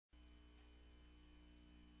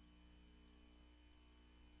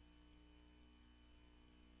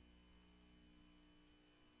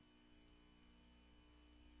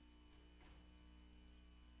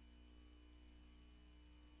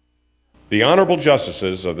The Honorable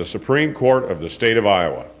Justices of the Supreme Court of the State of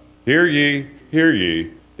Iowa. Hear ye, hear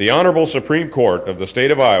ye. The Honorable Supreme Court of the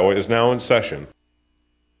State of Iowa is now in session.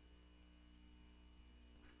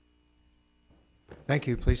 Thank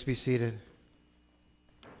you. Please be seated.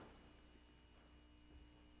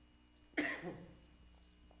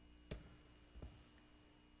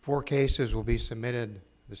 Four cases will be submitted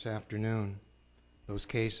this afternoon. Those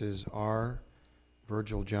cases are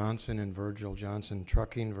Virgil Johnson and Virgil Johnson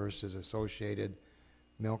Trucking versus Associated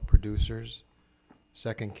Milk Producers.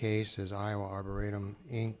 Second case is Iowa Arboretum,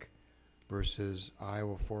 Inc. versus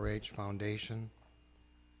Iowa 4-H Foundation.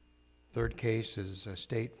 Third case is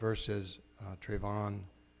State versus Trayvon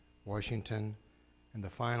Washington. And the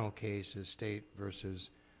final case is State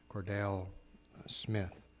versus Cordell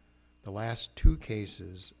Smith. The last two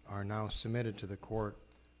cases are now submitted to the court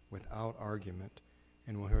without argument,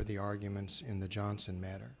 and we'll hear the arguments in the Johnson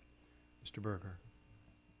matter. Mr. Berger.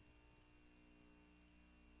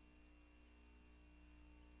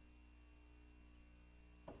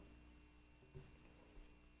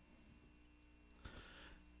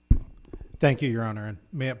 Thank you, Your Honor, and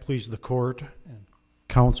may it please the court and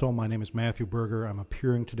counsel, my name is Matthew Berger. I'm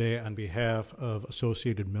appearing today on behalf of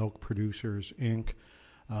Associated Milk Producers, Inc.,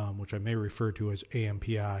 which I may refer to as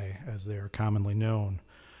AMPI, as they are commonly known.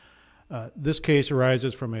 This case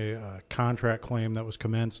arises from a contract claim that was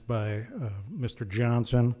commenced by Mr.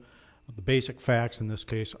 Johnson. The basic facts in this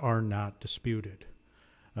case are not disputed.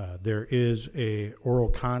 There is an oral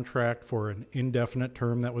contract for an indefinite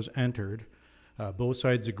term that was entered. Both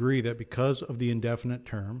sides agree that because of the indefinite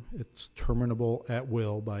term, it's terminable at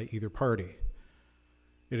will by either party.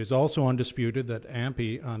 It is also undisputed that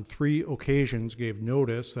AMPI on 3 occasions gave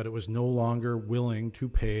notice that it was no longer willing to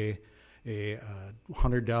pay a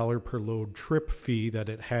 $100 per load trip fee that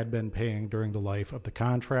it had been paying during the life of the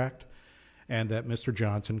contract, and that Mr.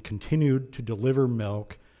 Johnson continued to deliver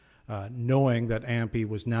milk knowing that AMPI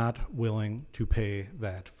was not willing to pay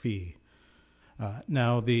that fee.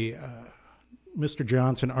 Now, Mr.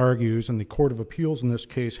 Johnson argues, and the Court of Appeals in this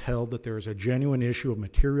case held, that there is a genuine issue of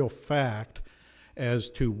material fact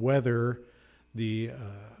as to whether the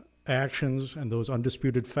actions and those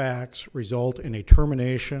undisputed facts result in a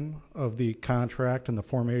termination of the contract and the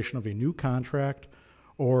formation of a new contract,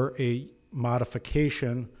 or a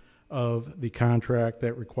modification of the contract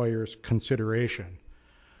that requires consideration.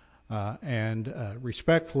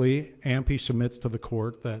 Respectfully, AMPI submits to the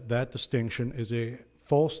court that that distinction is a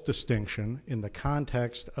false distinction in the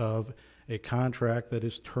context of a contract that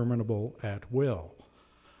is terminable at will.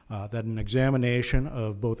 That an examination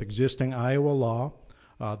of both existing Iowa law,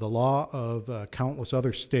 the law of countless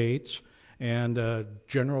other states, and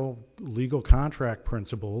general legal contract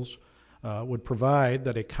principles would provide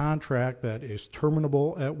that a contract that is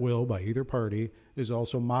terminable at will by either party is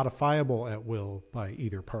also modifiable at will by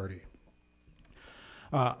either party.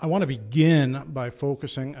 I want to begin by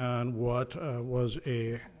focusing on what was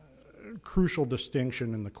a crucial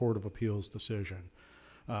distinction in the Court of Appeals decision.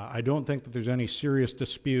 I don't think that there's any serious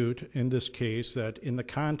dispute in this case that in the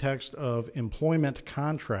context of employment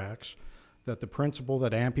contracts, that the principle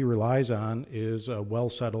that AMPI relies on is well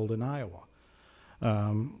settled in Iowa.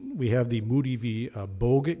 We have the Moody v.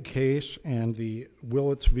 Bogut case and the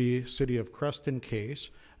Willits v. City of Creston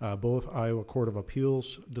case, both Iowa Court of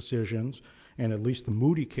Appeals decisions, and at least the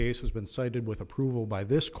Moody case has been cited with approval by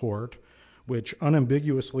this court, which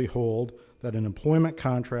unambiguously hold that an employment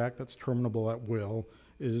contract that's terminable at will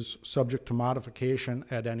is subject to modification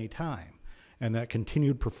at any time, and that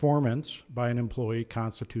continued performance by an employee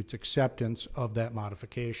constitutes acceptance of that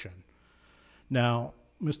modification. Now,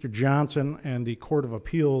 Mr. Johnson and the Court of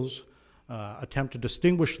Appeals attempt to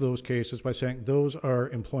distinguish those cases by saying those are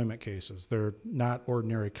employment cases. They're not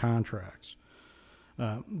ordinary contracts.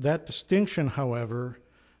 That distinction, however,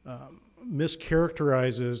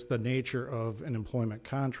 mischaracterizes the nature of an employment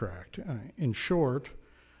contract. In short,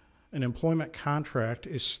 an employment contract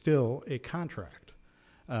is still a contract.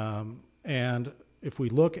 And if we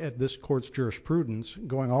look at this court's jurisprudence,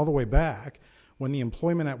 going all the way back, when the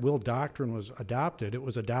employment at will doctrine was adopted, it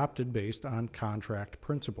was adopted based on contract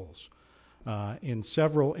principles. In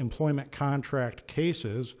several employment contract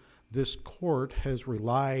cases, this court has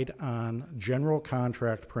relied on general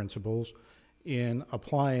contract principles in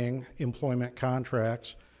applying employment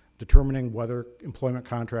contracts, determining whether employment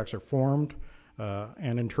contracts are formed,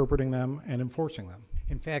 and interpreting them and enforcing them.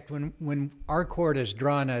 In fact, when our court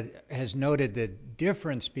has noted the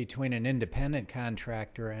difference between an independent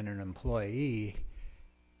contractor and an employee,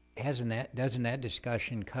 doesn't that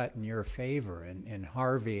discussion cut in your favor? In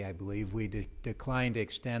Harvey, I believe, we declined to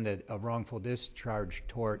extend a wrongful discharge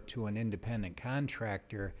tort to an independent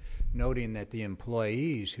contractor, noting that the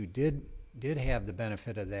employees who did have the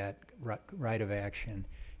benefit of that right of action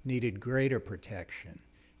needed greater protection.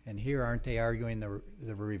 And here, aren't they arguing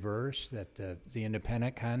the reverse, that the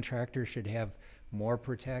independent contractor should have more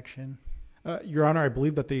protection? Your Honor, I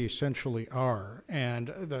believe that they essentially are. And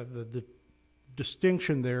the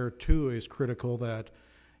distinction there, too, is critical, that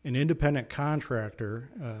an independent contractor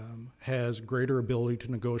has greater ability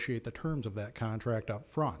to negotiate the terms of that contract up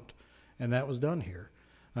front. And that was done here.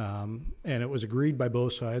 And it was agreed by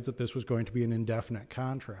both sides that this was going to be an indefinite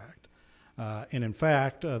contract. And in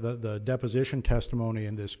fact, the deposition testimony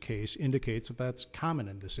in this case indicates that that's common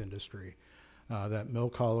in this industry, that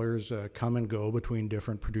milk haulers come and go between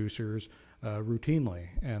different producers routinely,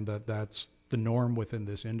 and that's the norm within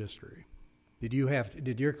this industry. Did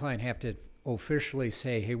your client have to officially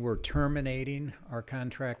say, hey, we're terminating our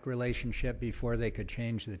contract relationship before they could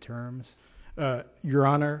change the terms? Your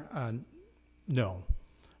Honor, no.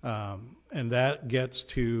 And that gets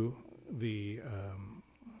to the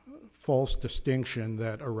false distinction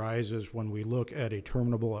that arises when we look at a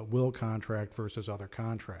terminable at will contract versus other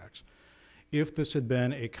contracts. If this had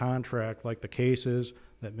been a contract like the cases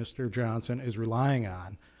that Mr. Johnson is relying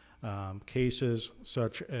on, cases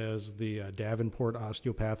such as the Davenport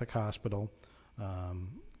Osteopathic Hospital,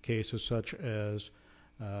 cases such as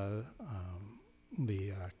the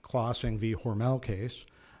Klossing v. Hormel case,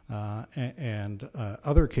 and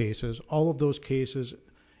other cases, all of those cases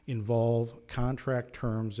involve contract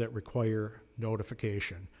terms that require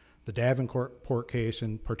notification. The Davenport case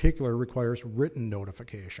in particular requires written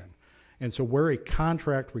notification. And so where a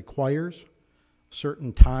contract requires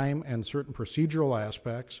certain time and certain procedural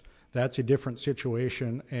aspects, that's a different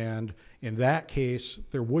situation, and in that case,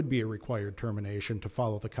 there would be a required termination to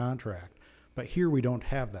follow the contract. But here we don't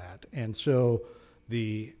have that. And so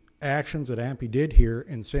the actions that AMPI did here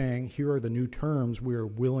in saying, here are the new terms we are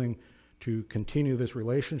willing to continue this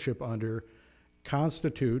relationship under,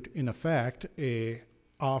 constitute, in effect, a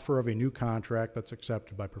offer of a new contract that's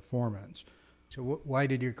accepted by performance. So why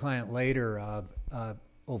did your client later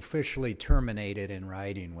officially terminate it in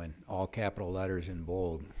writing when all capital letters in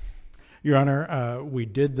bold? Your Honor, we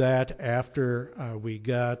did that after we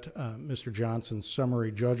got Mr. Johnson's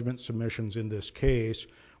summary judgment submissions in this case,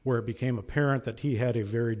 where it became apparent that he had a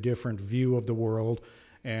very different view of the world,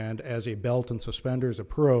 and as a belt and suspenders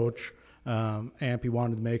approach, AMPI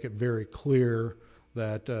wanted to make it very clear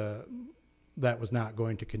that that was not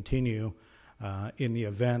going to continue in the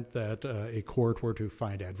event that a court were to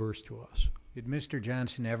find adverse to us. Did Mr.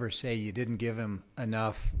 Johnson ever say you didn't give him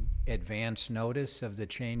enough advance notice of the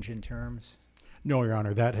change in terms? No, Your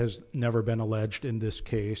Honor, that has never been alleged in this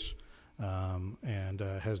case, and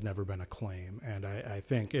has never been a claim. And I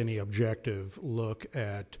think any objective look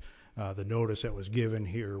at the notice that was given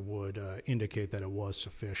here would indicate that it was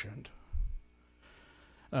sufficient.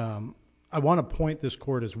 I want to point this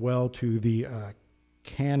court as well to the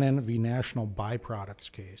Cannon v. National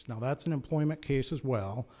Byproducts case. Now, that's an employment case as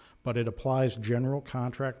well, but it applies general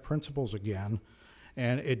contract principles again,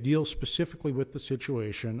 and it deals specifically with the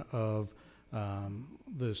situation of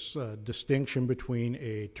this distinction between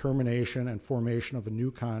a termination and formation of a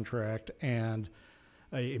new contract and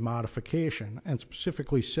a modification, and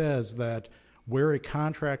specifically says that where a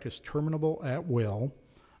contract is terminable at will,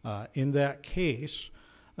 in that case,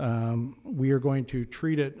 we are going to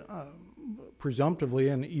treat it presumptively,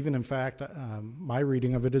 and even in fact, my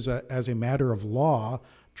reading of it is as a matter of law,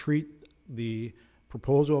 treat the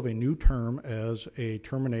proposal of a new term as a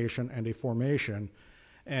termination and a formation.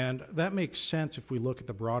 And that makes sense if we look at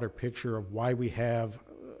the broader picture of why we have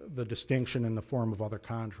the distinction in the form of other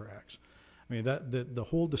contracts. I mean, the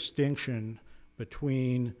whole distinction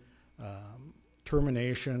between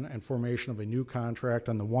termination and formation of a new contract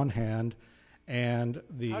on the one hand, and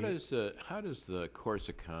the... How does the course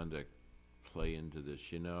of conduct play into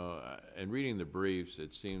this? You know, in reading the briefs,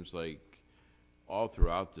 it seems like all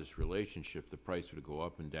throughout this relationship, the price would go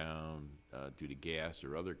up and down due to gas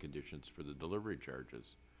or other conditions for the delivery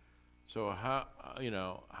charges. So how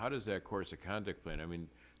does that course of conduct play? I mean,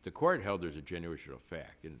 the court held there's a genuine issue of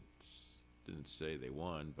fact. It didn't say they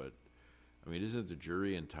won, but I mean, isn't the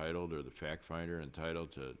jury entitled, or the fact finder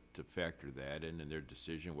entitled to factor that in their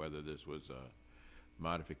decision, whether this was a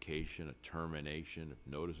modification, a termination,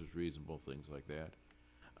 if notice was reasonable, things like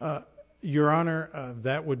that? Your Honor,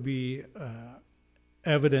 that would be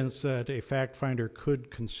evidence that a fact finder could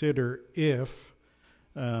consider if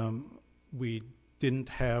we didn't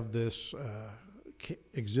have this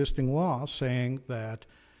existing law saying that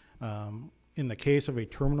in the case of a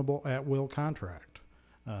terminable at-will contract,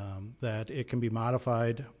 that it can be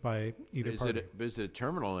modified by either party. Is it a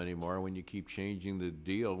terminal anymore when you keep changing the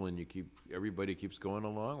deal and everybody keeps going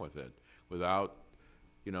along with it without,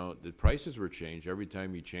 the prices were changed every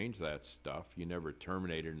time you changed that stuff. You never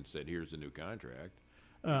terminated and said, here's a new contract.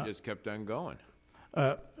 You just kept on going.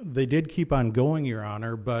 They did keep on going, Your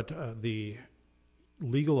Honor, but the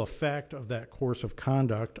legal effect of that course of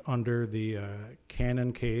conduct under the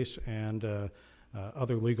Cannon case and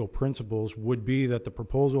other legal principles would be that the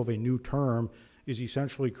proposal of a new term is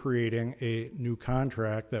essentially creating a new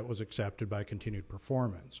contract that was accepted by continued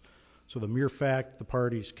performance. So the mere fact the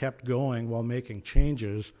parties kept going while making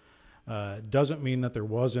changes doesn't mean that there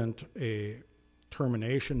wasn't a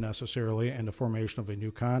termination necessarily and a formation of a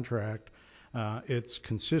new contract. It's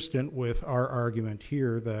consistent with our argument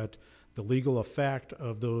here that the legal effect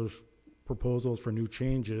of those proposals for new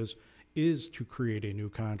changes is to create a new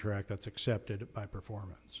contract that's accepted by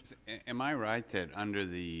performance. Am I right that under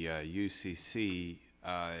the UCC,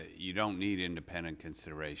 you don't need independent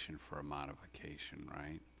consideration for a modification,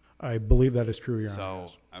 right? I believe that is true, Your Honor.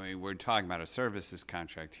 So, I mean, we're talking about a services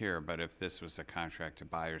contract here, but if this was a contract to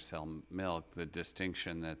buy or sell milk, the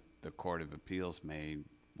distinction that the Court of Appeals made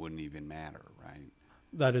wouldn't even matter, right?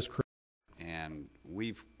 That is correct. And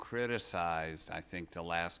we've criticized, I think the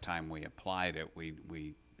last time we applied it,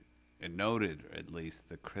 we noted at least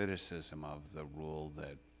the criticism of the rule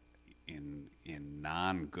that in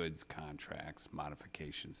non-goods contracts,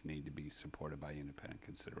 modifications need to be supported by independent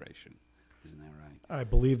consideration. Isn't that right? I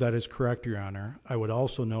believe that is correct, Your Honor. I would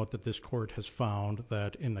also note that this court has found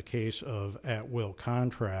that in the case of at-will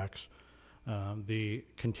contracts, the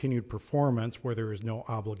continued performance where there is no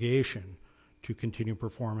obligation to continue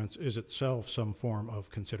performance is itself some form of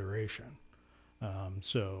consideration.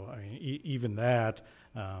 So I mean, even that,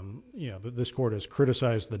 this court has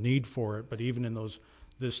criticized the need for it, but even in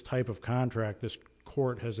this type of contract, this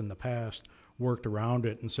court has in the past worked around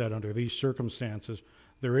it and said under these circumstances,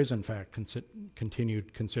 there is in fact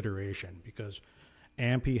continued consideration because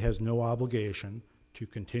AMPI has no obligation to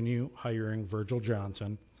continue hiring Virgil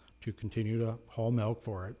Johnson to continue to haul milk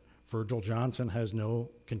for it. Virgil Johnson has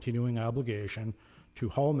no continuing obligation to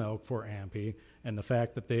haul milk for AMPI, and the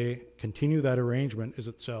fact that they continue that arrangement is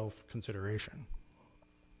itself consideration.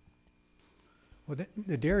 Well,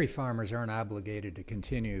 the dairy farmers aren't obligated to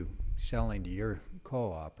continue selling to your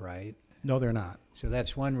co-op, right? No, they're not. So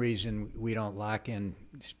that's one reason we don't lock in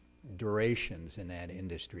durations in that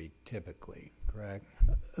industry typically, correct?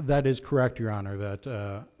 That is correct, Your Honor,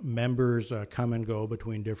 that members come and go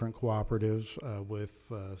between different cooperatives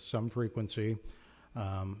with some frequency.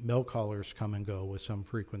 Milk haulers come and go with some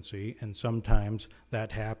frequency, and sometimes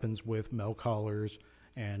that happens with milk haulers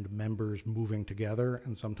and members moving together,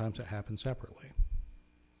 and sometimes it happens separately.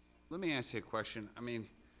 Let me ask you a question. I mean,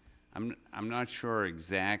 I'm not sure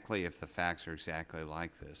exactly if the facts are exactly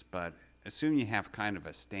like this, but assume you have kind of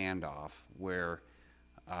a standoff where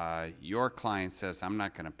your client says, I'm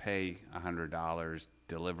not going to pay $100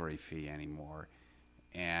 delivery fee anymore,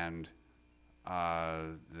 and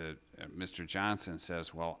Mr. Johnson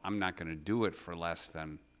says, well, I'm not going to do it for less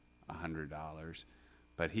than $100,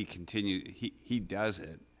 but he does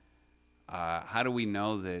it. How do we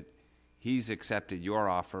know that he's accepted your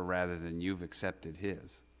offer rather than you've accepted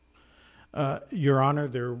his? Your Honor,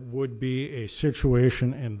 there would be a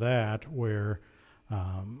situation in that where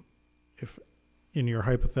if in your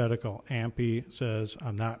hypothetical, AMPI says,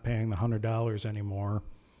 I'm not paying the $100 anymore,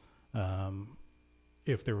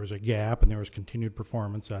 if there was a gap and there was continued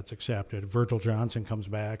performance, that's accepted. Virgil Johnson comes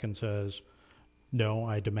back and says, no,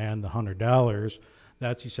 I demand the $100.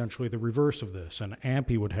 That's essentially the reverse of this. And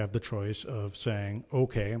AMPI would have the choice of saying,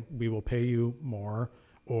 okay, we will pay you more,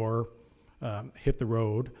 or hit the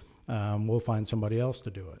road. We'll find somebody else to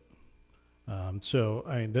do it. So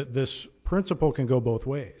I mean, this principle can go both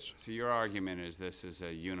ways. So your argument is this is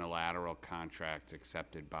a unilateral contract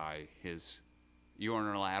accepted by his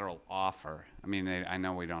unilateral offer. I mean, I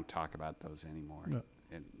know we don't talk about those anymore. No.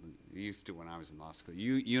 It used to when I was in law school.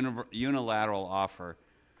 Unilateral offer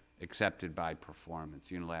accepted by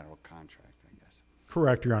performance, unilateral contract, I guess.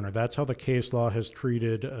 Correct, Your Honor. That's how the case law has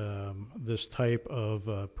treated this type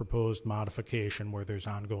of proposed modification where there's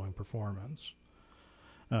ongoing performance.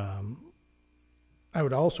 I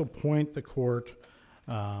would also point the court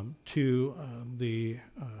to the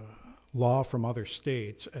law from other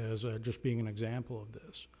states as just being an example of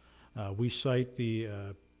this. We cite the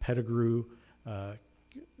Pettigrew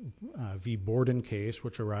v. Borden case,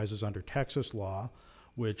 which arises under Texas law,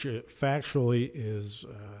 which factually is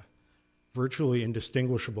virtually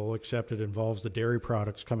indistinguishable, except it involves the dairy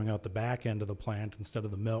products coming out the back end of the plant instead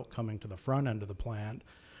of the milk coming to the front end of the plant.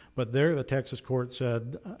 But there the Texas court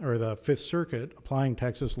said, or the Fifth Circuit, applying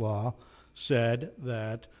Texas law, said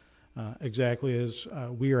that exactly as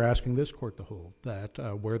we are asking this court to hold, that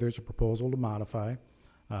where there's a proposal to modify,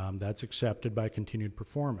 that's accepted by continued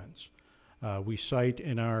performance. We cite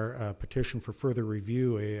in our petition for further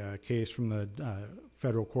review a case from the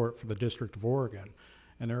federal court for the District of Oregon.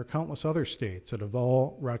 And there are countless other states that have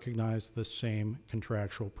all recognized the same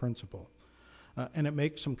contractual principle. And it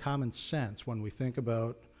makes some common sense when we think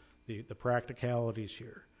about the practicalities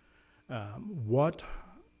here. What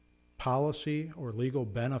policy or legal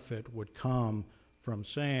benefit would come from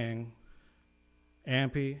saying,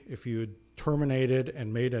 AMPI, if you had terminated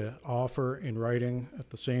and made an offer in writing at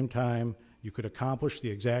the same time, you could accomplish the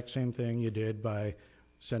exact same thing you did by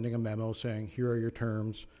sending a memo saying, here are your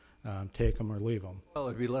terms, take them or leave them. Well,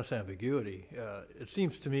 it'd be less ambiguity. It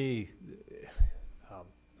seems to me,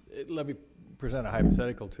 let me present a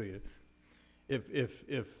hypothetical to you.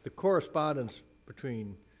 If the correspondence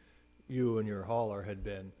between you and your hauler had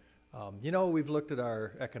been, we've looked at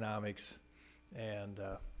our economics and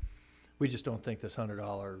we just don't think this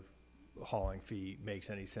 $100 hauling fee makes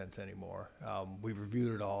any sense anymore. We've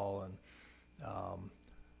reviewed it all, and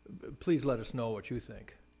please let us know what you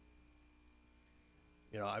think.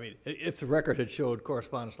 If the record had showed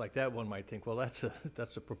correspondence like that, one might think, well, that's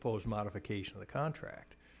a proposed modification of the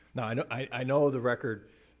contract. Now, I know the record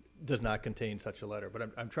does not contain such a letter,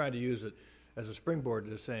 but I'm trying to use it as a springboard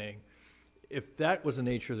to saying, if that was the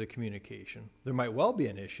nature of the communication, there might well be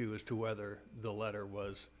an issue as to whether the letter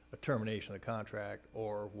was a termination of the contract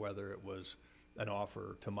or whether it was an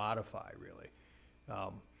offer to modify, really.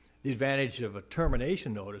 The advantage of a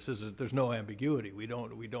termination notice is that there's no ambiguity. We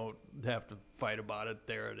don't have to fight about it.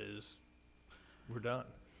 There it is. We're done.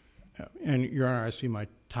 And Your Honor, I see my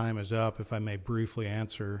time is up. If I may briefly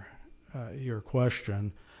answer your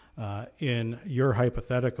question. In your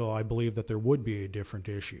hypothetical, I believe that there would be a different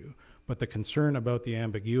issue. But the concern about the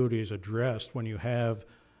ambiguity is addressed when you have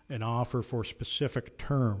an offer for specific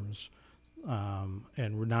terms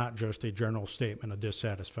and not just a general statement of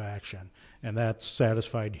dissatisfaction. And that's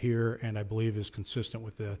satisfied here and I believe is consistent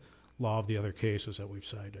with the law of the other cases that we've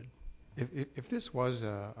cited. If this was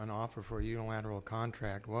an offer for a unilateral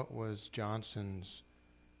contract, what was Johnson's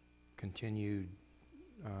continued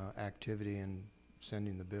activity in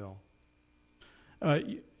sending the bill?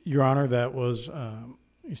 Your Honor, that was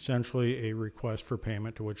essentially a request for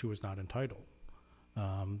payment to which he was not entitled.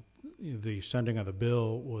 The sending of the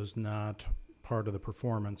bill was not part of the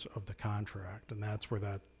performance of the contract, and that's where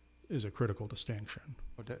that is a critical distinction.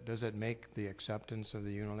 Does it make the acceptance of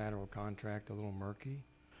the unilateral contract a little murky?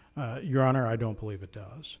 Your Honor, I don't believe it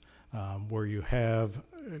does. Where you have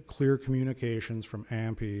clear communications from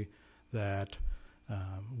AMPI that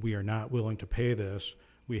we are not willing to pay this,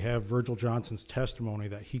 we have Virgil Johnson's testimony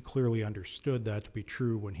that he clearly understood that to be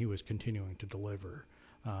true when he was continuing to deliver.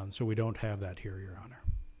 So we don't have that here, Your Honor.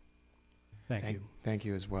 Thank you. Thank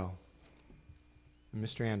you as well.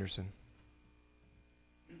 Mr. Anderson.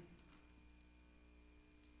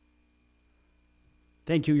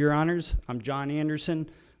 Thank you, Your Honors. I'm John Anderson,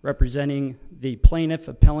 representing the plaintiff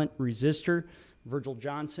appellant resistor, Virgil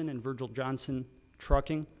Johnson and Virgil Johnson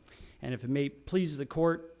Trucking. And if it may please the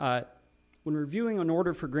court, when reviewing an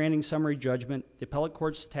order for granting summary judgment, the appellate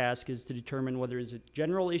court's task is to determine whether it's a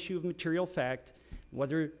general issue of material fact,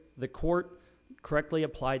 whether the court correctly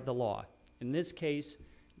applied the law. In this case,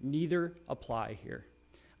 neither apply here.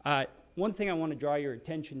 One thing I want to draw your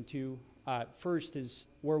attention to first is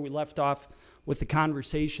where we left off with the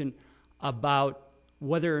conversation about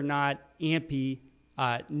whether or not AMPI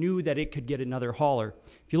knew that it could get another hauler.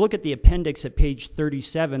 If you look at the appendix at page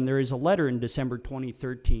 37, there is a letter in December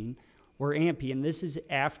 2013 where AMPI, and this is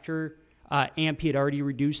after AMPI had already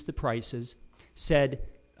reduced the prices, said,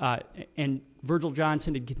 and Virgil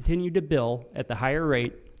Johnson had continued to bill at the higher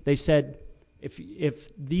rate, they said,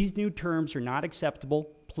 if these new terms are not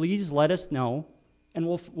acceptable, please let us know, and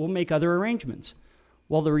we'll make other arrangements.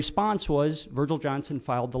 Well, the response was Virgil Johnson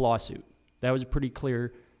filed the lawsuit. That was a pretty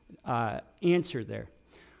clear answer there.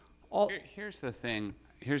 Here's the thing.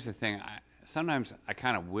 Sometimes I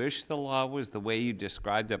kind of wish the law was the way you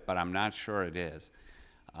described it, but I'm not sure it is.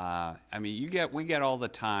 I mean, we get all the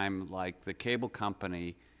time, like the cable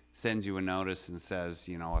company sends you a notice and says,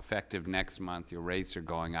 effective next month, your rates are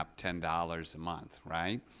going up $10 a month,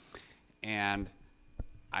 right? And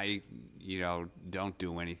I, don't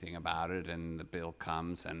do anything about it, and the bill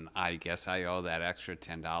comes, and I guess I owe that extra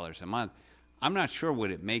 $10 a month. I'm not sure,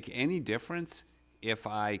 would it make any difference if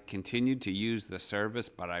I continued to use the service,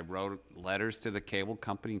 but I wrote letters to the cable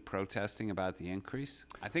company protesting about the increase?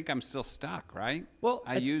 I think I'm still stuck, right? Well,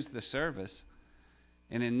 I used the service,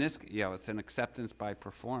 and in this, it's an acceptance by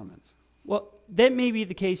performance. Well, that may be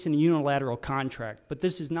the case in a unilateral contract, but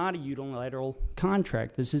this is not a unilateral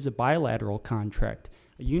contract. This is a bilateral contract.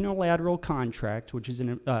 A unilateral contract, which is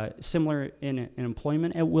similar in an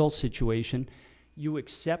employment at will situation, you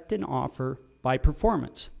accept an offer by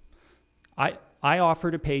performance. I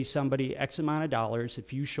offer to pay somebody X amount of dollars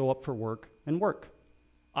if you show up for work and work.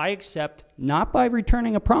 I accept not by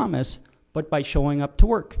returning a promise, but by showing up to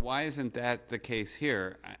work. Why isn't that the case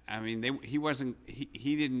here? I mean, he wasn't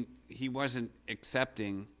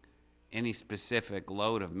accepting any specific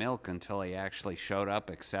load of milk until he actually showed up,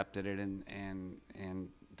 accepted it, and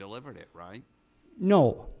delivered it, right?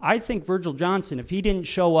 No, I think Virgil Johnson, if he didn't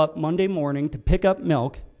show up Monday morning to pick up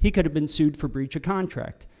milk, he could have been sued for breach of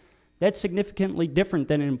contract. That's significantly different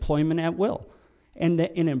than employment at will. And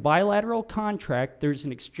in a bilateral contract, there's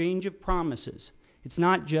an exchange of promises. It's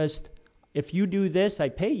not just, if you do this, I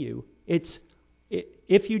pay you. It's,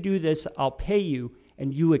 if you do this, I'll pay you,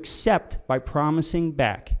 and you accept by promising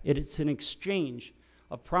back. It's an exchange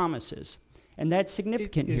of promises. And that's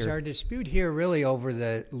significant here. Is our dispute here really over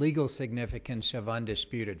the legal significance of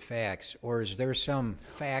undisputed facts, or is there some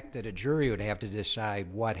fact that a jury would have to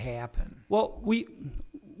decide what happened? Well, we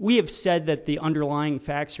have said that the underlying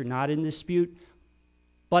facts are not in dispute,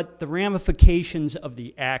 but the ramifications of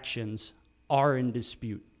the actions are in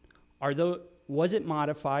dispute. Was it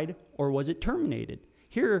modified or was it terminated?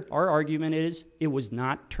 Here, our argument is it was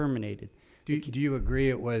not terminated. Do you agree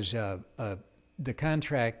it was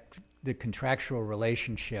the contractual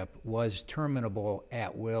relationship was terminable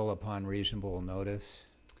at will upon reasonable notice?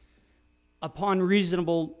 Upon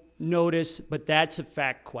reasonable notice, but that's a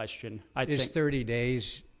fact question, I think. Is 30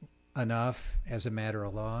 days enough as a matter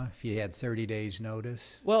of law if you had 30 days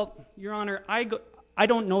notice? Well, Your Honor, I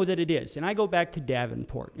don't know that it is, and I go back to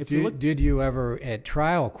Davenport. Did you ever, at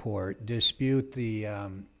trial court, dispute the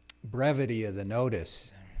brevity of the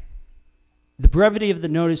notice? The brevity of the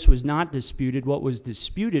notice was not disputed. What was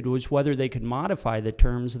disputed was whether they could modify the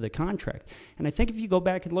terms of the contract. And I think if you go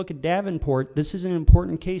back and look at Davenport, this is an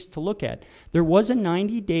important case to look at. There was a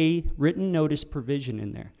 90-day written notice provision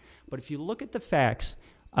in there. But if you look at the facts,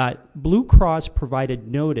 Blue Cross provided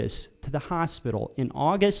notice to the hospital in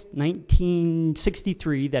August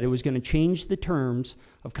 1963 that it was going to change the terms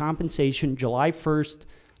of compensation July 1st,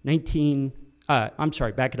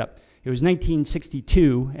 back it up. It was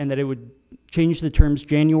 1962, and that it would change the terms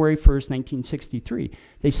January 1st, 1963.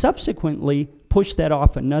 They subsequently pushed that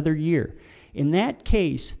off another year. In that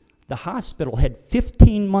case, the hospital had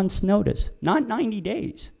 15 months notice, not 90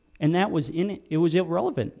 days. And that was it was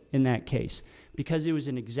irrelevant in that case because it was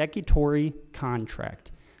an executory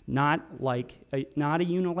contract, not a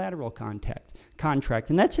unilateral contract.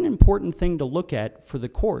 And that's an important thing to look at for the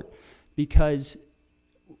court because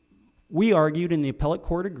we argued and the appellate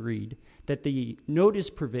court agreed that the notice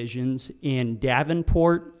provisions in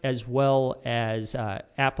Davenport as well as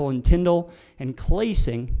Apple and Tyndall and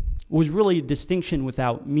Clasing was really a distinction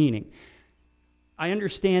without meaning. I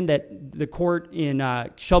understand that the court in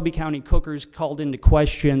Shelby County Cookers called into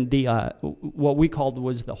question the what we called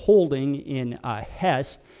was the holding in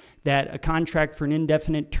Hess that a contract for an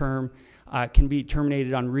indefinite term can be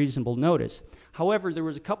terminated on reasonable notice. However, there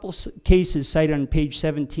was a couple of cases cited on page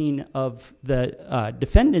 17 of the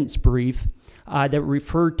defendant's brief that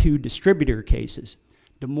referred to distributor cases,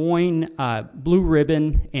 Des Moines, Blue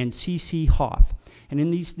Ribbon, and C.C. Hoff. And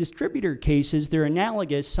in these distributor cases, they're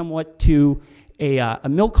analogous somewhat to a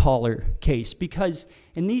milk hauler case because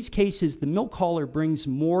in these cases, the milk hauler brings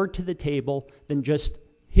more to the table than just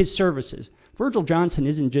his services. Virgil Johnson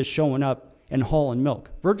isn't just showing up and hauling milk.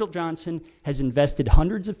 Virgil Johnson has invested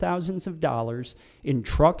hundreds of thousands of dollars in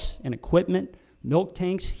trucks and equipment, milk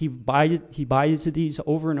tanks. He buys these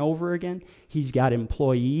over and over again. He's got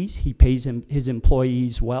employees. He pays his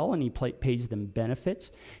employees well, and he pays them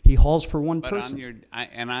benefits. He hauls for one person.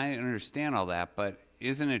 And I understand all that, but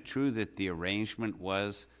isn't it true that the arrangement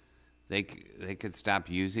was they could stop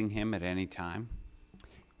using him at any time?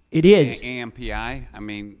 It is. AMPI? I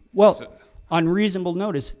mean... Well, on reasonable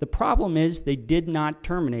notice. The problem is they did not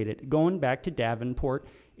terminate it. Going back to Davenport,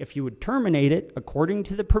 if you would terminate it according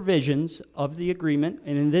to the provisions of the agreement,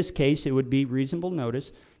 and in this case it would be reasonable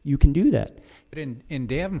notice, you can do that. But in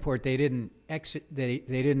Davenport, they didn't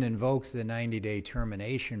invoke the 90-day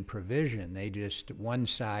termination provision. They just, one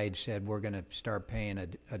side said we're going to start paying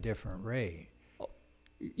a different rate.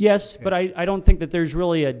 Yes, but I don't think that there's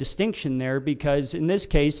really a distinction there because in this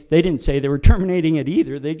case, they didn't say they were terminating it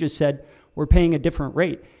either. They just said, we're paying a different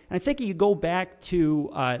rate. And I think you go back to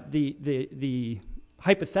the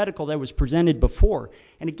hypothetical that was presented before,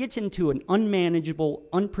 and it gets into an unmanageable,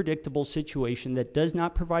 unpredictable situation that does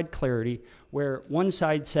not provide clarity, where one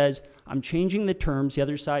side says, I'm changing the terms, the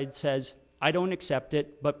other side says, I don't accept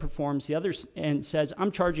it, but performs the other, and says,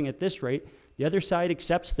 I'm charging at this rate. The other side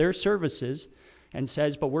accepts their services and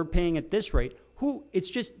says, but we're paying at this rate. It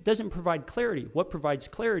just doesn't provide clarity. What provides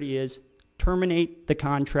clarity is terminate the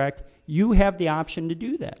contract. You have the option to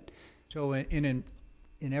do that. So in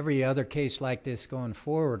every other case like this going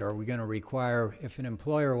forward, are we going to require, if an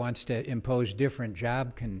employer wants to impose different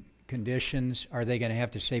job conditions, are they going to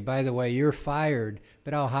have to say, by the way, you're fired,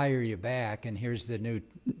 but I'll hire you back, and here's the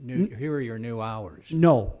here are your new hours?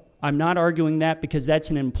 No, I'm not arguing that, because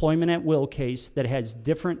that's an employment at will case that has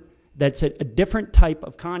that's a different type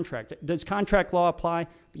of contract. Does contract law apply?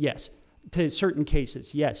 Yes. To certain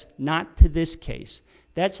cases, yes. Not to this case.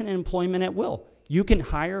 That's an employment at will. You can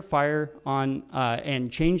hire, fire on,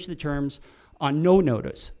 and change the terms on no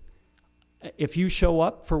notice. If you show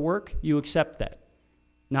up for work, you accept that.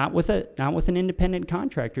 Not with an independent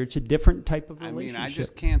contractor. It's a different type of relationship. I mean, I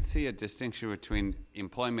just can't see a distinction between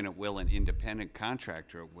employment at will and independent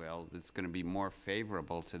contractor at will that's going to be more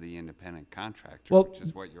favorable to the independent contractor, which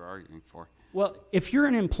is what you're arguing for. Well, if you're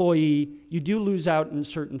an employee, you do lose out in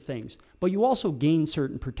certain things, but you also gain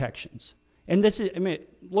certain protections. And this is, I mean,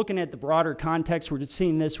 looking at the broader context, we're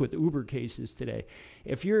seeing this with Uber cases today.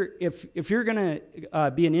 If you're going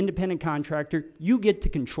to be an independent contractor, you get to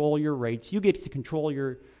control your rates. You get to control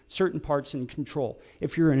your certain parts in control.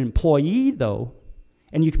 If you're an employee, though,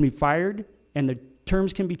 and you can be fired, and the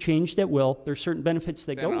terms can be changed at will, there's certain benefits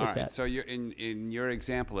that go with that. So you're, in your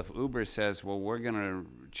example, if Uber says, well, we're going to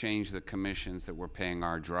change the commissions that we're paying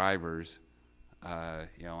our drivers,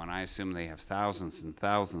 and I assume they have thousands and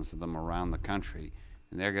thousands of them around the country,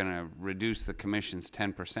 and they're going to reduce the commissions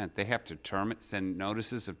 10%. They have to send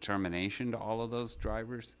notices of termination to all of those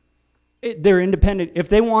drivers? They're independent. If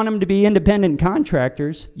they want them to be independent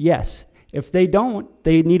contractors, yes. If they don't,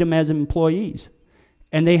 they need them as employees.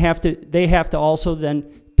 And they have to also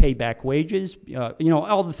then pay back wages,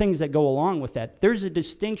 all the things that go along with that. There's a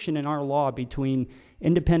distinction in our law between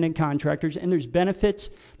independent contractors, and there's benefits.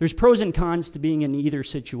 There's pros and cons to being in either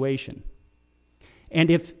situation. And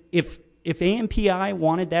if AMPI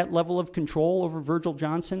wanted that level of control over Virgil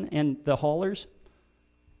Johnson and the haulers,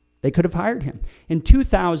 they could have hired him. In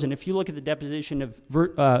 2000, if you look at the deposition of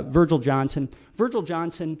Virgil Johnson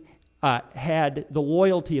had the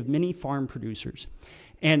loyalty of many farm producers.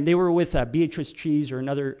 And they were with Beatrice Cheese or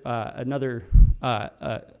another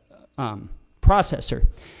processor.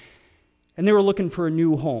 And they were looking for a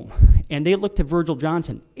new home. And they looked at Virgil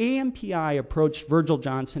Johnson. AMPI approached Virgil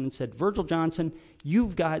Johnson and said, Virgil Johnson,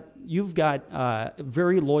 you've got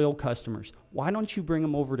very loyal customers. Why don't you bring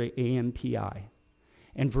them over to AMPI?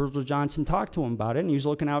 And Virgil Johnson talked to him about it, and he was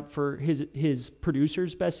looking out for his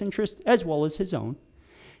producer's best interest as well as his own.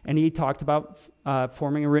 And he talked about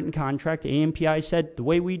forming a written contract. AMPI said, the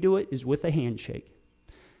way we do it is with a handshake.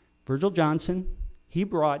 Virgil Johnson,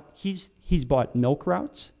 he's bought milk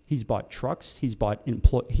routes, he's bought trucks, he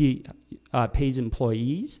pays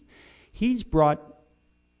employees. He's brought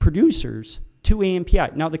producers to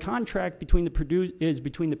AMPI. Now the contract between the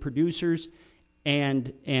producers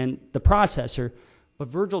and the processor, but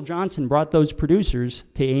Virgil Johnson brought those producers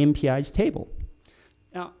to AMPI's table.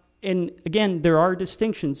 Now, and again, there are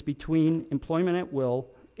distinctions between employment at will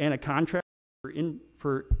and a contract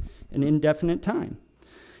for an indefinite time.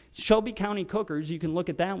 Shelby County Cookers, you can look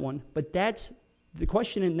at that one, but that's the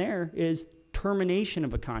question in there is termination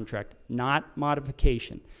of a contract, not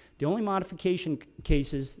modification. The only modification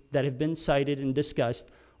cases that have been cited and discussed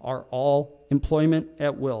are all employment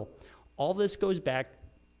at will. All this goes back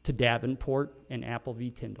to Davenport and Apple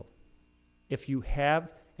v. Tyndall. If you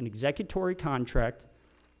have an executory contract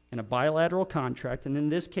and a bilateral contract, and in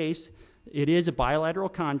this case, it is a bilateral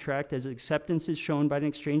contract as acceptance is shown by an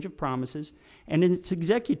exchange of promises, and it's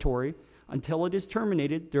executory until it is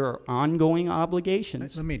terminated. There are ongoing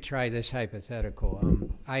obligations. Let me try this hypothetical.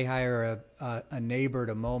 I hire a neighbor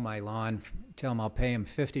to mow my lawn, tell him I'll pay him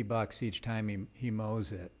 $50 each time he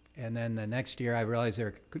mows it. And then the next year I realize there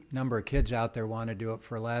are a number of kids out there want to do it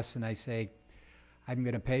for less, and I say, I'm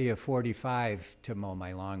going to pay you $45 to mow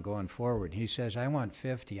my lawn going forward. He says, I want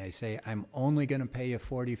 $50. I say, I'm only going to pay you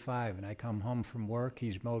 $45. And I come home from work,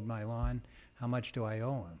 he's mowed my lawn. How much do I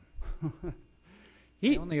owe him?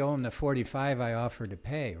 I only owe him the $45 I offered to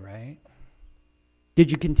pay, right?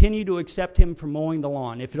 Did you continue to accept him for mowing the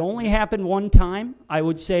lawn? If it only happened one time, I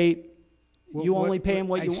would say You only pay him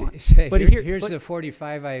what you want. But But here's but- the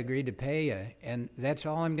 45 I agreed to pay you, and that's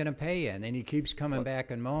all I'm going to pay you. And then he keeps coming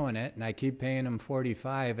back and mowing it, and I keep paying him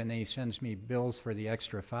 45, and then he sends me bills for the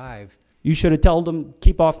extra 5. You should have told him,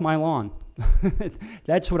 keep off my lawn.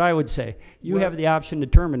 That's what I would say. You have the option to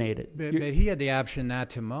terminate it. But he had the option not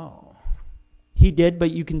to mow. He did,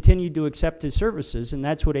 but you continued to accept his services, and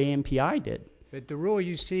that's what AMPI did. But the rule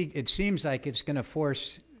you see, it seems like it's going to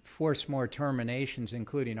force more terminations,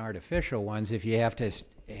 including artificial ones, if you have to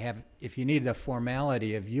if you need the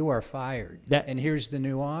formality of you are fired, and here's the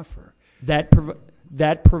new offer.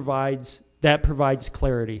 That provides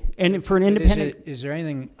clarity. And for an independent, Is there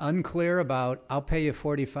anything unclear about? I'll pay you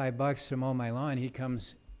 $45 to mow my lawn. He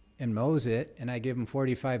comes and mows it, and I give him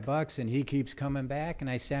 $45, and he keeps coming back, and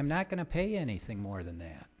I say I'm not going to pay you anything more than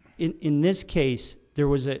that. in this case, there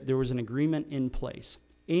was an agreement in place.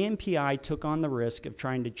 AMPI took on the risk of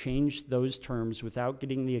trying to change those terms without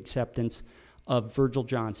getting the acceptance of Virgil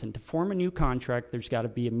Johnson. To form a new contract, there's got to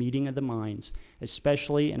be a meeting of the minds,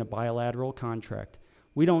 especially in a bilateral contract.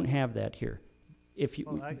 We don't have that here.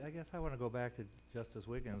 Well, I guess I want to go back to Justice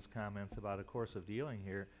Wiggins' comments about a course of dealing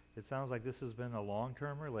here. It sounds like this has been a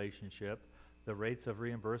long-term relationship. The rates of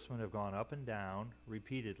reimbursement have gone up and down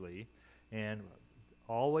repeatedly, and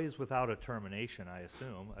always without a termination, I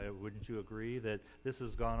assume. Wouldn't you agree that this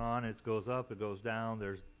has gone on, it goes up, it goes down,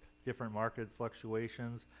 there's different market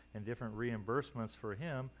fluctuations and different reimbursements for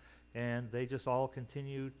him, and they just all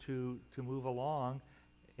continue to move along,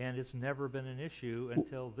 and it's never been an issue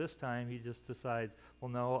until this time he just decides, well,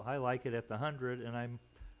 no, I like it at the 100, and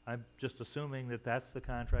I'm just assuming that that's the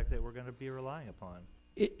contract that we're going to be relying upon.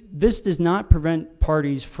 This does not prevent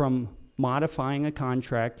parties from modifying a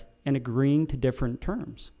contract and agreeing to different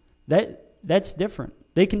terms. That's different.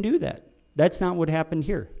 They can do that. That's not what happened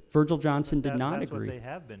here. Virgil Johnson did not agree. That's what they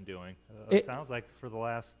have been doing. It sounds like for the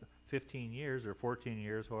last 15 years or 14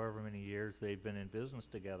 years, however many years they've been in business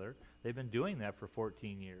together, they've been doing that for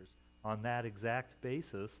 14 years on that exact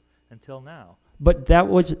basis until now. But that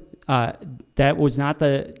was not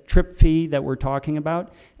the trip fee that we're talking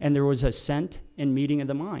about, and there was a cent in meeting of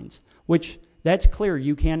the minds, which that's clear.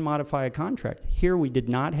 You can modify a contract. Here we did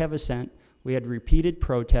not have a cent. We had repeated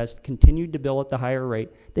protests, continued to bill at the higher rate.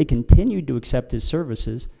 They continued to accept his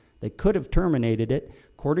services. They could have terminated it.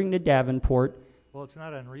 According to Davenport, well, it's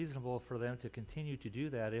not unreasonable for them to continue to do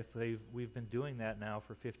that if we've been doing that now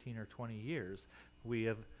for 15 or 20 years. We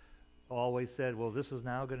have always said, well, this is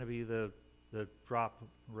now going to be the drop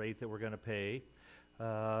rate that we're going to pay.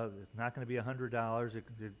 It's not going to be $100. It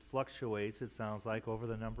fluctuates, it sounds like, over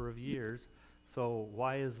the number of years. So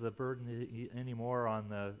why is the burden any more on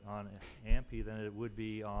AMPI than it would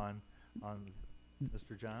be on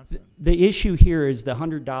Mr. Johnson? The issue here is the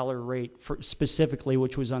 $100 rate specifically,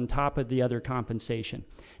 which was on top of the other compensation.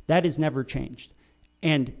 That has never changed.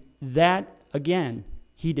 And that, again,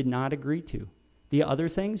 he did not agree to. The other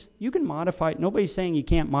things, you can modify. Nobody's saying you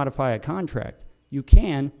can't modify a contract. You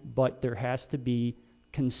can, but there has to be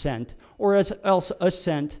consent or else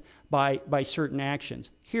assent by certain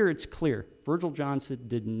actions. Here it's clear. Virgil Johnson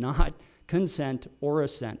did not consent or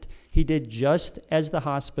assent. He did just as the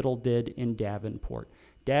hospital did in Davenport.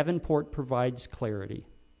 Davenport provides clarity.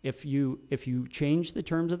 If you change the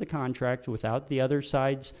terms of the contract without the other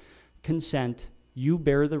side's consent, you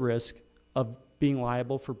bear the risk of being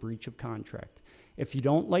liable for breach of contract. If you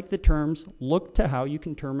don't like the terms, look to how you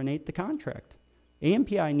can terminate the contract.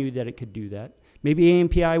 AMPI knew that it could do that. Maybe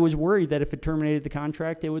AMPI was worried that if it terminated the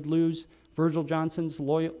contract, it would lose Virgil Johnson's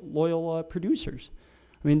loyal producers.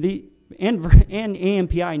 I mean, and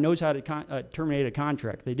AMPI knows how to terminate a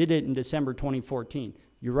contract. They did it in December 2014.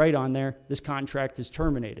 You're right on there. This contract is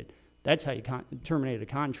terminated. That's how you terminate a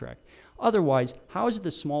contract. Otherwise, how is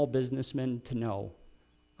the small businessman to know?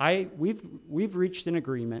 We've reached an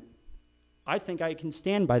agreement. I think I can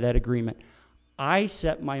stand by that agreement. I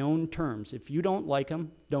set my own terms. If you don't like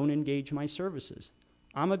them, don't engage my services.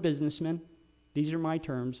 I'm a businessman. These are my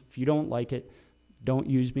terms. If you don't like it, don't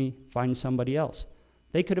use me. Find somebody else.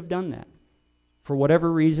 They could have done that. For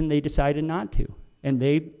whatever reason, they decided not to. And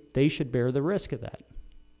they should bear the risk of that.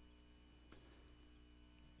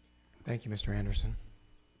 Thank you, Mr. Anderson.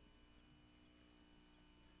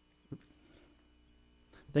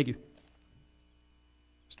 Thank you.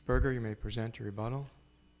 Mr. Berger, you may present your rebuttal.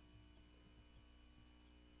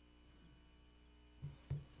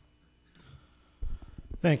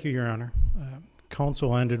 Thank you, Your Honor.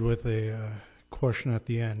 Counsel ended with a question at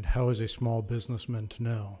the end. How is a small businessman to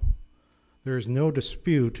know? There is no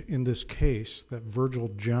dispute in this case that Virgil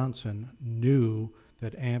Johnson knew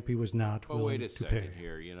that AMPI was not willing to pay. Wait a second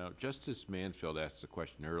here. You know, Justice Mansfield asked a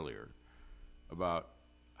question earlier about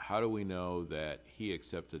how do we know that he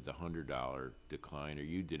accepted the $100 decline or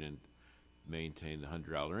you didn't maintain the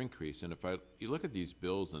 $100 increase? And you look at these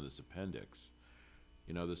bills in this appendix,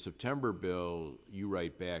 you know, the September bill, you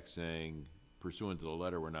write back saying, pursuant to the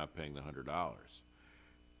letter, we're not paying the $100.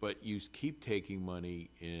 But you keep taking money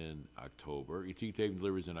in October. You keep taking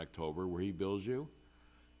deliveries in October where he bills you.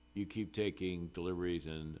 You keep taking deliveries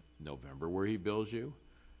in November where he bills you.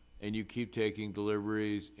 And you keep taking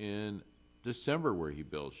deliveries in December where he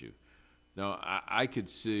bills you. Now, I could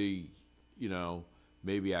see, you know,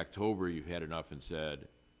 maybe October you've had enough and said,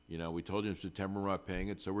 you know, we told you in September we're not paying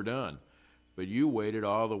it, so we're done. But you waited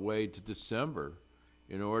all the way to December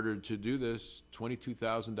in order to do this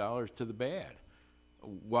 $22,000 to the bad.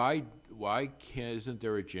 Why isn't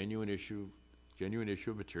there a genuine issue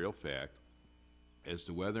of material fact as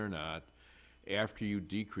to whether or not, after you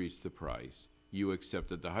decreased the price, you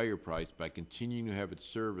accepted the higher price by continuing to have it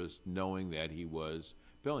serviced knowing that he was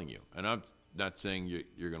billing you? And I'm not saying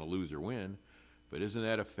you're going to lose or win, but isn't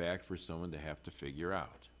that a fact for someone to have to figure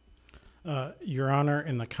out? Your Honor,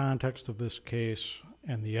 in the context of this case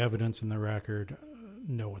and the evidence in the record,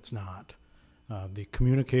 no, it's not. The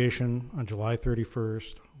communication on July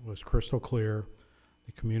 31st was crystal clear.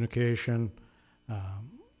 The communication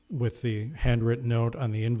with the handwritten note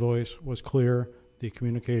on the invoice was clear. The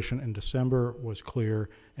communication in December was clear.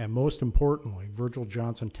 And most importantly, Virgil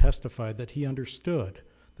Johnson testified that he understood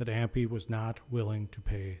that AMPI was not willing to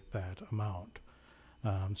pay that amount.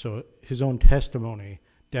 So his own testimony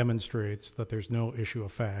demonstrates that there's no issue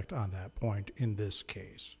of fact on that point in this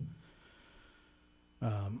case.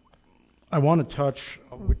 I want to touch...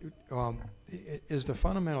 is the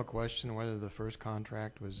fundamental question whether the first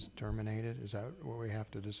contract was terminated? Is that what we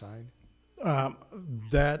have to decide?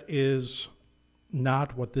 That is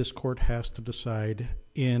not what this court has to decide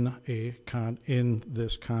in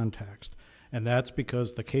this context. And that's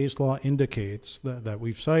because the case law indicates that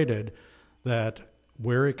we've cited that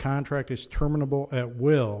where a contract is terminable at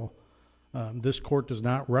will, this court does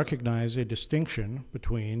not recognize a distinction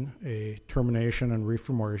between a termination and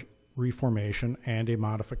reformation and a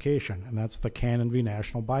modification. And that's the Cannon v.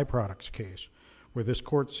 National Byproducts case, where this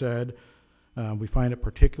court said, we find it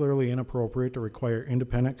particularly inappropriate to require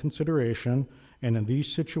independent consideration, and in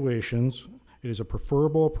these situations, it is a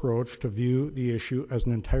preferable approach to view the issue as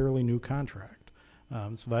an entirely new contract.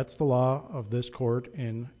 So that's the law of this court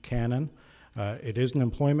in Cannon. It is an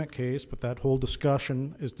employment case, but that whole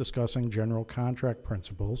discussion is discussing general contract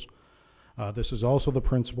principles. This is also the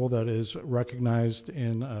principle that is recognized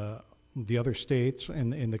in the other states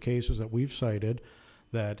in the cases that we've cited,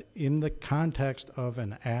 that in the context of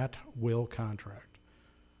an at-will contract,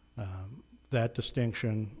 that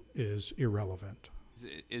distinction is irrelevant.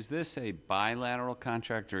 Is this a bilateral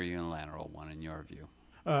contract or a unilateral one in your view?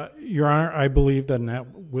 Your Honor, I believe that an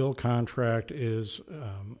at-will contract is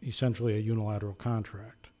essentially a unilateral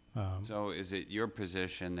contract. So is it your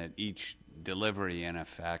position that each delivery, in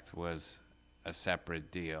effect, was a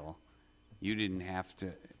separate deal? You didn't have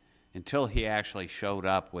to, until he actually showed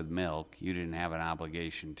up with milk, you didn't have an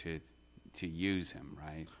obligation to use him,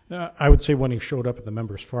 right? I would say when he showed up at the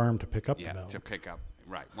member's farm to pick up the milk. Yeah, to pick up,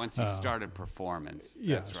 right. Once he started performance,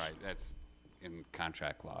 yes. That's right. That's in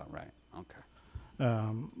contract law, right. Okay.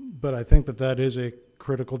 But I think that is a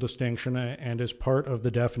critical distinction and is part of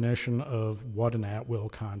the definition of what an at-will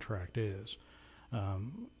contract is.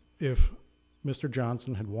 If Mr.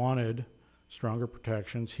 Johnson had wanted stronger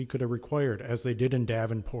protections, he could have required, as they did in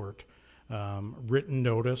Davenport, written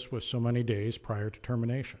notice with so many days prior to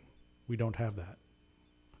termination. We don't have that.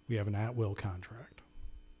 We have an at-will contract.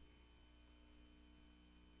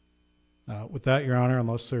 With that, Your Honor,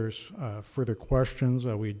 unless there's further questions,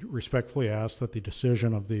 we respectfully ask that the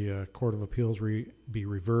decision of the Court of Appeals be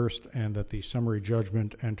reversed and that the summary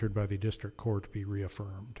judgment entered by the District Court be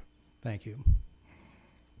reaffirmed. Thank you.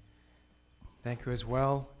 Thank you as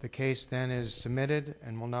well. The case then is submitted,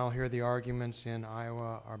 and we'll now hear the arguments in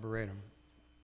Iowa Arboretum.